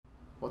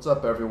What's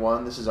up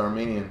everyone, this is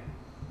Armenian.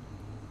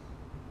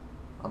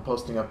 I'm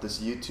posting up this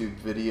YouTube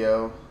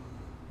video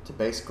to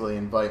basically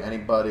invite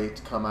anybody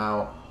to come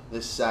out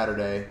this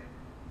Saturday,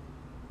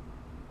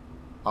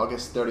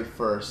 August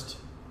 31st,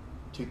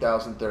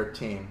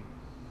 2013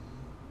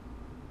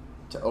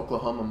 to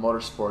Oklahoma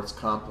Motorsports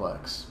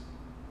Complex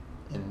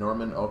in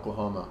Norman,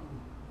 Oklahoma.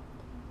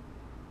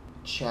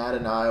 Chad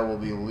and I will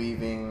be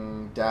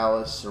leaving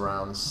Dallas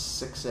around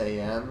 6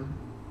 a.m.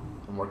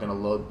 and we're going to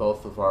load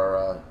both of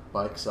our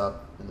bikes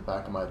up in the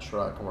back of my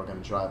truck, and we're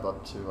going to drive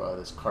up to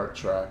this kart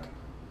track,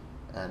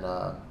 and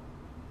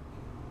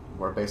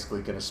we're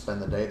basically going to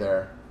spend the day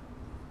there.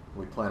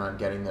 We plan on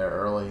getting there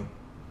early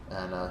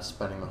and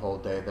spending the whole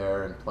day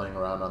there and playing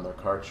around on their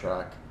kart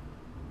track.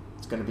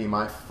 It's going to be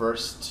my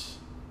first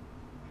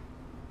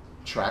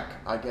track,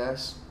 I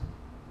guess,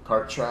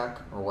 kart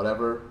track or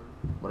whatever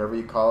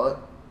you call it.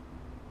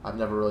 I've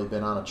never really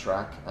been on a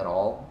track at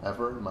all,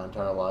 ever, in my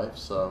entire life,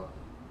 so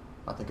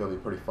I think it'll be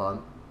pretty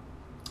fun.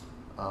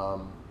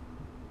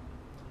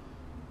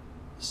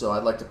 So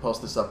I'd like to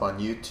post this up on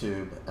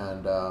YouTube,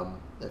 and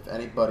if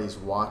anybody's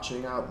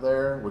watching out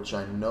there, which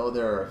I know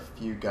there are a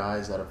few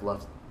guys that have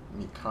left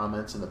me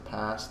comments in the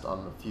past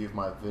on a few of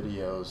my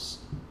videos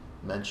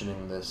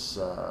mentioning this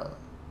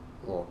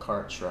little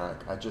kart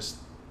track. I just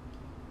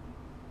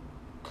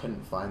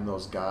couldn't find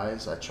those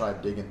guys. I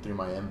tried digging through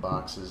my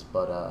inboxes,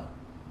 but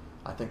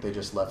I think they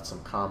just left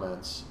some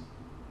comments,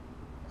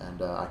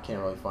 and I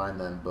can't really find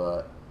them.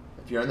 But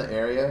if you're in the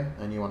area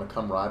and you want to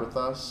come ride with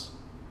us,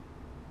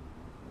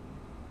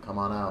 come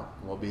on out.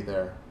 We'll be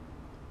there.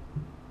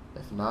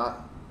 If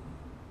not,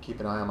 keep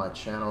an eye on my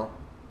channel.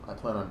 I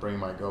plan on bringing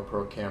my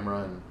GoPro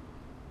camera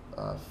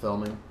and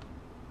filming,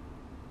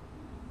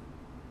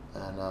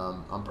 and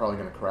I'm probably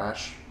going to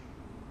crash,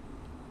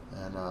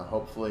 and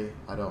hopefully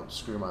I don't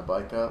screw my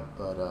bike up,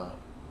 but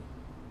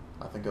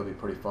I think it'll be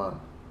pretty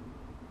fun.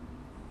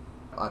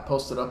 I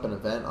posted up an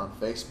event on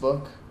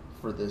Facebook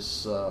for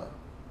this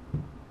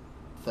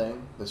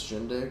this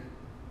shindig,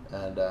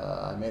 and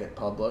I made it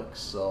public,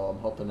 so I'm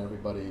hoping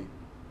everybody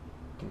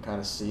can kind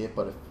of see it.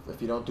 But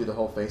if you don't do the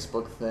whole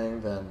Facebook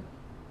thing, then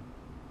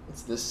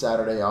it's this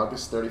Saturday,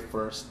 August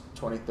 31st,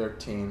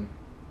 2013.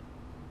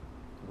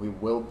 We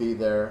will be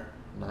there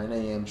 9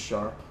 a.m.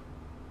 sharp,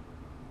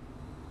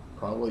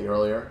 probably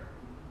earlier.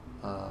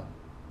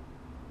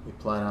 We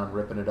plan on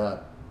ripping it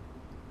up.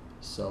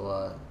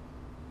 So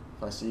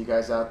if I see you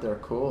guys out there,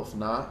 cool. If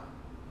not,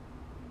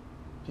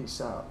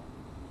 peace out.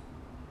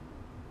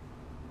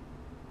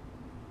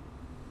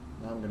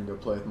 Now I'm going to go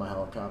play with my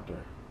helicopter.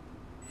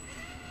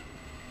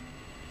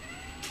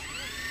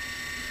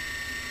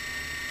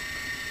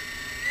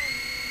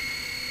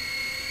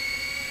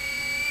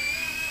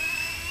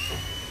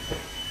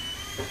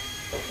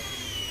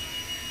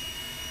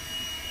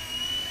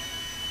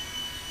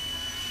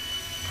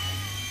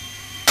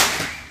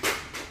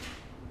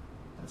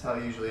 That's how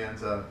it usually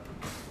ends up.